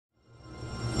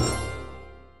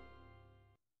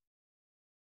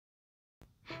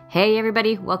Hey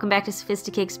everybody, welcome back to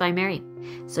Sophisticakes by Mary.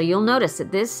 So you'll notice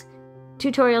that this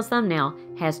tutorial's thumbnail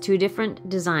has two different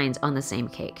designs on the same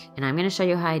cake, and I'm going to show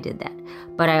you how I did that.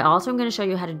 But I also am going to show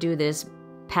you how to do this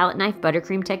palette knife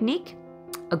buttercream technique,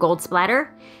 a gold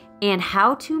splatter, and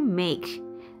how to make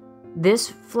these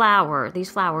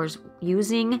flowers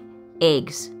using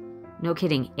eggs. No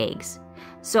kidding, eggs.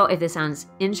 So if this sounds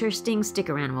interesting, stick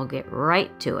around and we'll get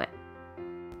right to it.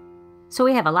 So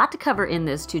we have a lot to cover in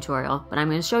this tutorial, but I'm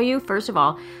going to show you, first of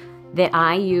all, that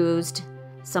I used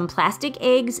some plastic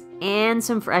eggs and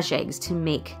some fresh eggs to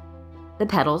make the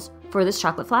petals for this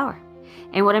chocolate flower.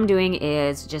 And what I'm doing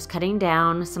is just cutting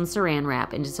down some saran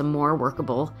wrap into some more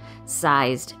workable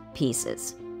sized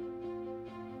pieces.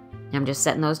 I'm just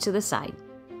setting those to the side.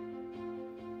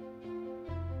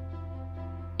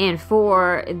 And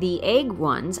for the egg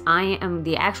ones,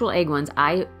 the actual egg ones,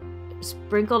 I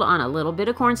sprinkled on a little bit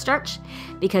of cornstarch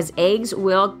because eggs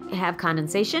will have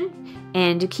condensation,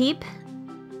 and to keep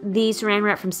the saran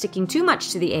wrap from sticking too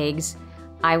much to the eggs,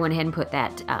 I went ahead and put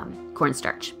that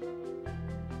cornstarch.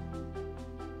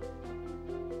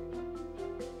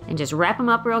 And just wrap them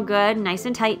up real good, nice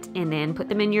and tight, and then put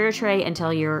them in your tray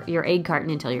until your egg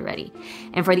carton until you're ready.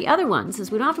 And for the other ones,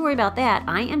 since we don't have to worry about that,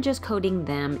 I am just coating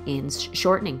them in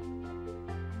shortening.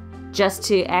 Just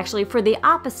to actually, for the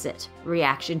opposite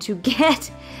reaction, to get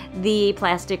the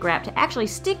plastic wrap to actually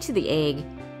stick to the egg,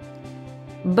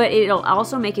 but it'll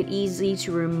also make it easy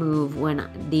to remove when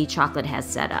the chocolate has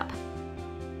set up.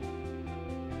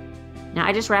 Now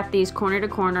I just wrap these corner to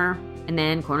corner and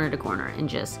then corner to corner and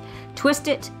just twist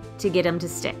it to get them to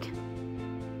stick.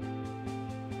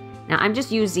 Now I'm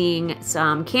just using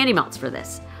some candy melts for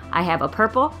this. I have a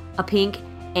purple, a pink,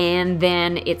 and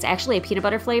then it's actually a peanut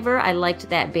butter flavor. I liked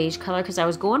that beige color because I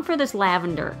was going for this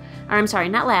lavender, or I'm sorry,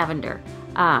 not lavender,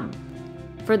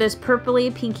 for this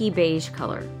purpley pinky beige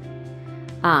color.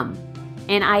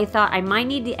 And I thought I might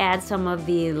need to add some of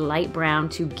the light brown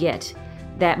to get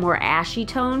that more ashy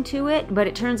tone to it, but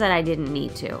it turns out I didn't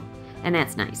need to, and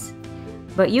that's nice.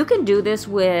 But you can do this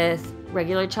with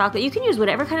regular chocolate. You can use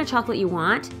whatever kind of chocolate you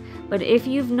want. But if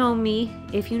you've seen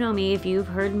my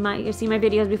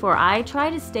videos before, I try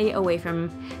to stay away from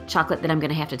chocolate that I'm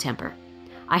gonna have to temper.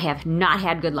 I have not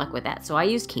had good luck with that, so I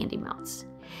use candy melts.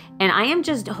 And I am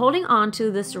just holding on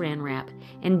to the saran wrap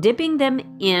and dipping them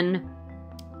in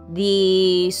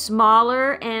the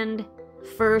smaller end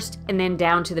first and then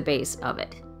down to the base of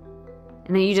it.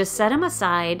 And then you just set them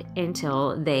aside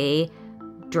until they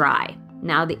dry.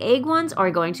 Now the egg ones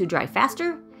are going to dry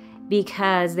faster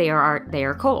because they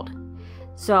are cold.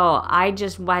 So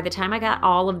by the time I got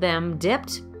all of them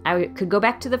dipped, I could go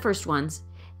back to the first ones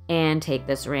and take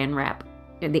the saran wrap,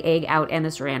 the egg out and the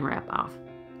saran wrap off.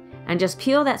 And just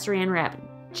peel that saran wrap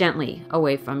gently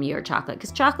away from your chocolate,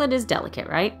 because chocolate is delicate,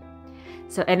 right?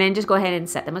 So, and then just go ahead and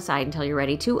set them aside until you're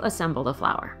ready to assemble the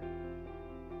flower.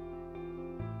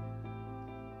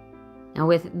 Now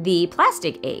with the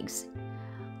plastic eggs,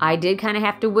 I did kind of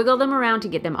have to wiggle them around to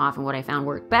get them off, and what I found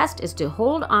worked best is to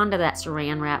hold onto that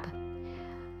saran wrap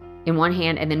in one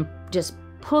hand and then just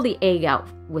pull the egg out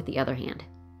with the other hand.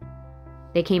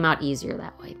 They came out easier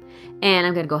that way. And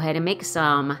I'm going to go ahead and make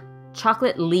some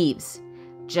chocolate leaves.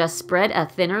 Just spread a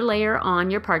thinner layer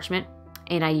on your parchment,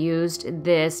 and I used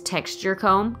this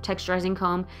texturizing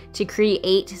comb to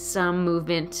create some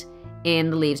movement in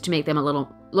the leaves to make them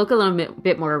look a little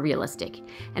bit more realistic.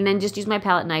 And then just use my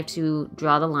palette knife to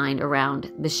draw the line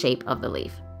around the shape of the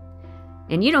leaf.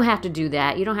 And you don't have to do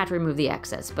that. You don't have to remove the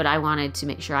excess, but I wanted to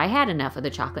make sure I had enough of the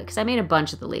chocolate because I made a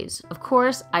bunch of the leaves. Of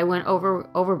course, I went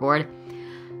overboard,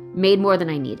 made more than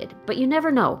I needed, but you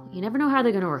never know. You never know how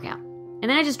they're going to work out. And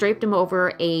then I just draped them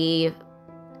over a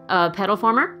petal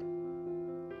former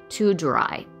to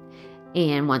dry.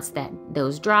 And once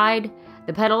those dried,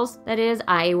 the petals, that is,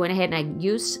 I went ahead and I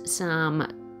used some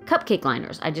cupcake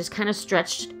liners. I just kind of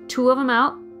stretched two of them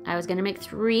out. I was going to make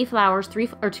two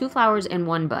flowers and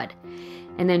one bud.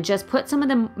 And then just put some of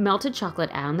the melted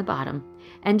chocolate on the bottom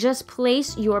and just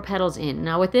place your petals in.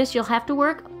 Now with this, you'll have to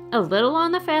work a little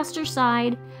on the faster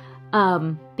side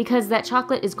because that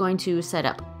chocolate is going to set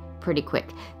up pretty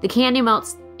quick. The candy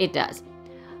melts, it does.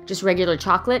 Just regular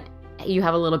chocolate, you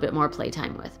have a little bit more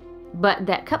playtime with. But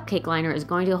that cupcake liner is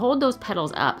going to hold those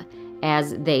petals up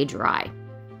as they dry.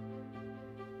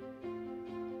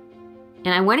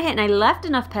 And I went ahead and I left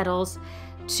enough petals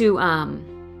to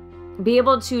be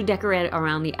able to decorate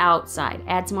around the outside.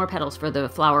 Add some more petals for the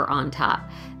flower on top.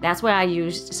 That's why I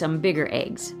used some bigger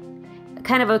eggs.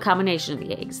 Kind of a combination of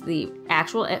the eggs. The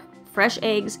actual fresh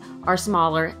eggs are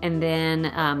smaller, and then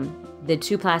the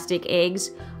two plastic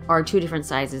eggs are two different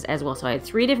sizes as well. So I had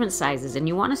three different sizes, and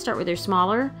you want to start with your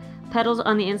smaller petals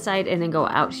on the inside and then go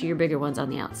out to your bigger ones on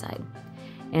the outside.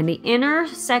 And the inner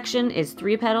section is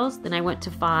 3 petals, then I went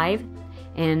to 5.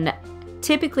 And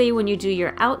typically when you do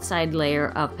your outside layer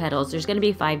of petals, there's gonna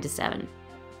be 5 to 7.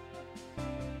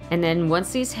 And then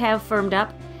once these have firmed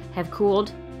up, have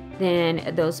cooled,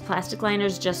 then those plastic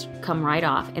liners just come right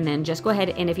off. And then just go ahead,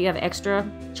 and if you have extra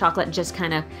chocolate, just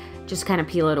kind of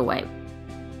peel it away.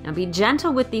 Now be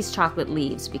gentle with these chocolate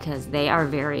leaves because they are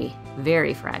very,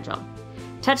 very fragile.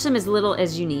 Touch them as little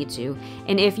as you need to.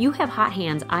 And if you have hot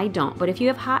hands, I don't, but if you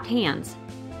have hot hands,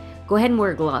 go ahead and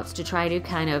wear gloves to try to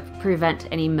kind of prevent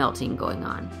any melting going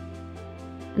on.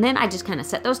 And then I just kind of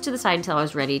set those to the side until I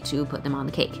was ready to put them on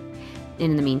the cake.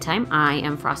 In the meantime, I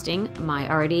am frosting my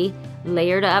already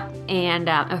layered up and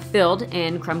filled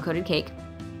and crumb-coated cake.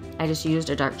 I just used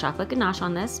a dark chocolate ganache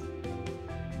on this.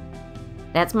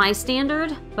 That's my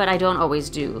standard, but I don't always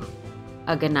do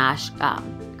a ganache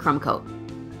crumb coat.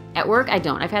 At work, I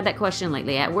don't. I've had that question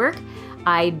lately. At work,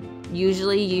 I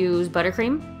usually use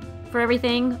buttercream for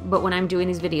everything, but when I'm doing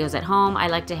these videos at home, I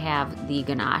like to have the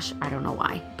ganache. I don't know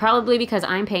why. Probably because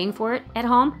I'm paying for it at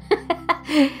home.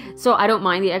 So I don't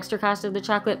mind the extra cost of the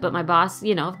chocolate, but my boss,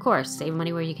 you know, of course, save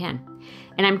money where you can.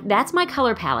 And that's my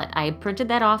color palette. I printed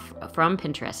that off from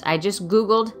Pinterest. I just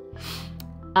Googled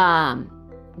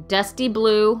dusty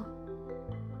blue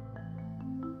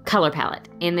color palette,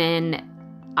 and then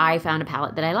I found a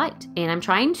palette that I liked, and I'm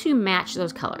trying to match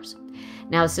those colors.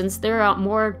 Now, since they're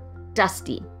more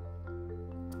dusty,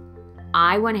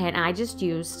 I went ahead and I just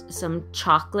used some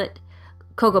chocolate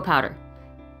cocoa powder.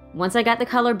 Once I got the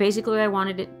color basically where I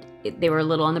wanted it, they were a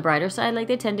little on the brighter side like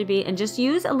they tend to be, and just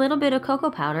use a little bit of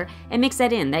cocoa powder and mix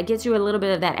that in. That gives you a little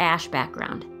bit of that ash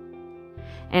background.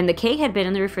 And the cake had been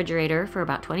in the refrigerator for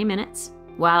about 20 minutes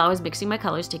while I was mixing my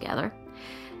colors together.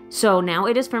 So now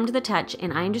it is firm to the touch,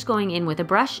 and I'm just going in with a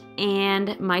brush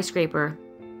and my scraper,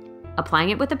 applying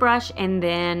it with the brush and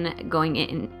then going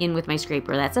in with my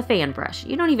scraper. That's a fan brush.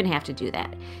 You don't even have to do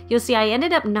that. You'll see I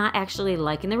ended up not actually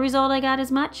liking the result I got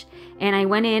as much, and I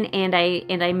went in and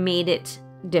I made it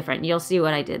different. You'll see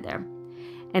what I did there.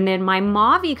 And then my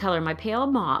mauve-y color, my pale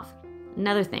mauve,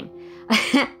 another thing.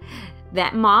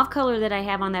 That mauve color that I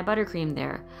have on that buttercream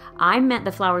there, I meant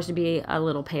the flowers to be a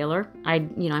little paler. I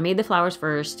made the flowers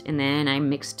first and then I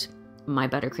mixed my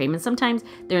buttercream, and sometimes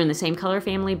they're in the same color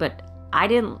family, but I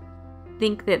didn't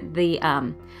think that the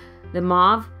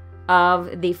mauve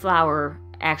of the flower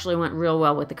actually went real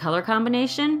well with the color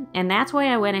combination, and that's why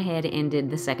I went ahead and did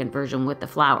the second version with the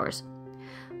flowers.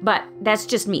 But that's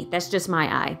just me. That's just my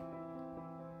eye.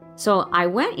 So I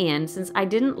went in, since I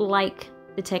didn't like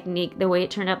the technique the way it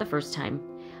turned out the first time.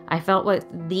 I felt with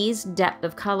these depth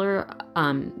of color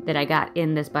that I got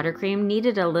in this buttercream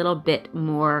needed a little bit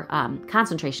more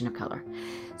concentration of color.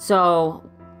 So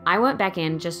I went back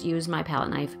in, just used my palette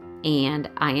knife, and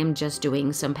I am just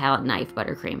doing some palette knife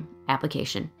buttercream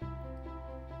application.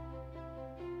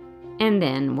 And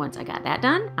then once I got that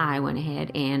done, I went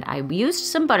ahead and I used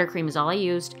some buttercream is all I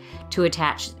used to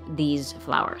attach these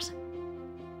flowers.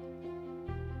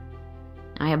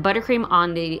 I have buttercream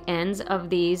on the ends of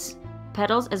these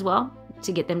petals as well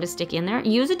to get them to stick in there.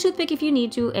 Use a toothpick if you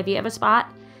need to. If you have a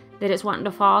spot that it's wanting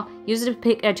to fall, use a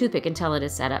toothpick until it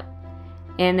is set up.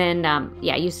 And then,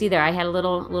 yeah, you see there I had a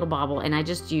little bobble, and I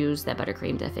just used that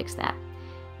buttercream to fix that.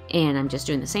 And I'm just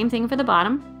doing the same thing for the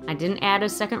bottom. I didn't add a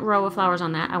second row of flowers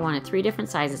on that. I wanted 3 different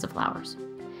sizes of flowers.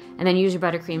 And then use your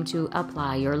buttercream to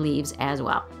apply your leaves as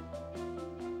well.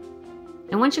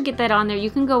 And once you get that on there, you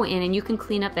can go in and you can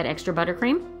clean up that extra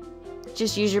buttercream.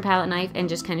 Just use your palette knife and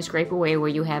just kind of scrape away where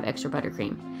you have extra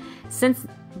buttercream. Since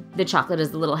the chocolate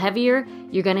is a little heavier,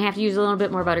 you're going to have to use a little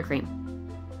bit more buttercream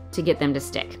to get them to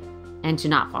stick and to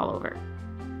not fall over.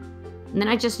 And then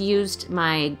I just used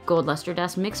my gold luster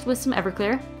dust mixed with some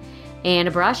Everclear and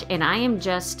a brush, and I am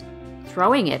just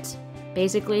throwing it,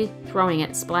 basically throwing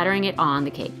it, splattering it on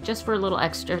the cake, just for a little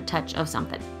extra touch of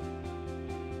something.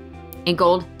 And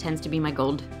gold tends to be my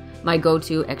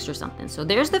go-to extra something. So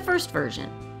there's the first version.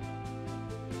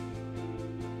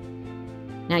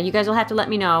 Now you guys will have to let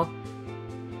me know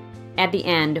at the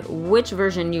end which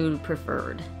version you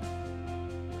preferred.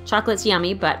 Chocolate's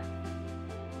yummy, but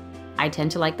I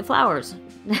tend to like the flowers.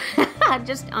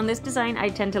 Just on this design, I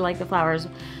tend to like the flowers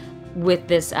with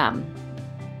this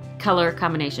color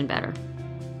combination better,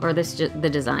 or the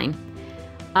design.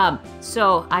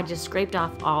 So I just scraped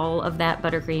off all of that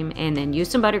buttercream and then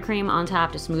used some buttercream on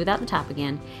top to smooth out the top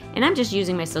again. And I'm just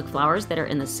using my silk flowers that are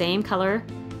in the same color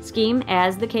scheme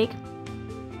as the cake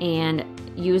and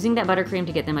using that buttercream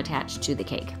to get them attached to the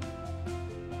cake.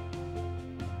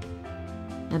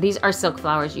 Now these are silk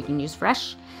flowers. You can use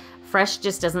fresh. Fresh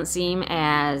just doesn't seem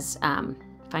as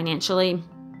financially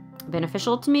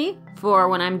beneficial to me for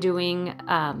when I'm doing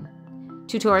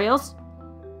tutorials.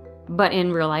 But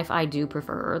in real life, I do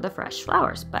prefer the fresh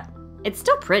flowers. But it's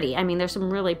still pretty. I mean, there's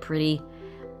some really pretty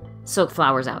silk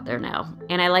flowers out there now.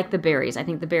 And I like the berries. I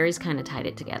think the berries kind of tied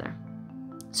it together.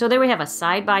 So there we have a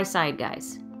side-by-side,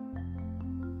 guys.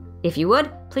 If you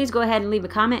would, please go ahead and leave a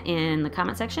comment in the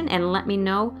comment section and let me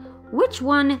know which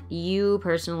one you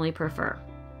personally prefer.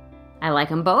 I like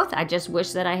them both. I just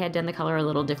wish that I had done the color a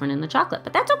little different in the chocolate,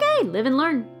 but that's okay. Live and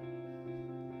learn.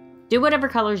 Do whatever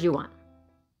colors you want.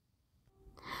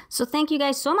 So thank you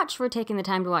guys so much for taking the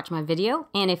time to watch my video.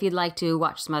 And if you'd like to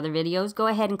watch some other videos, go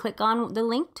ahead and click on the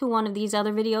link to one of these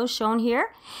other videos shown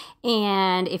here.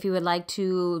 And if you would like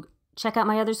to check out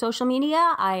my other social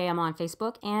media, I am on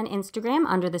Facebook and Instagram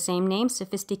under the same name,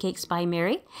 Sophisticakes by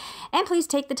Mary. And please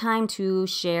take the time to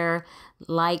share,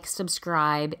 like,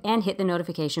 subscribe, and hit the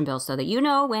notification bell so that you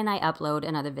know when I upload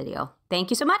another video. Thank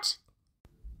you so much,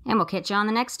 and we'll catch you on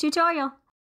the next tutorial.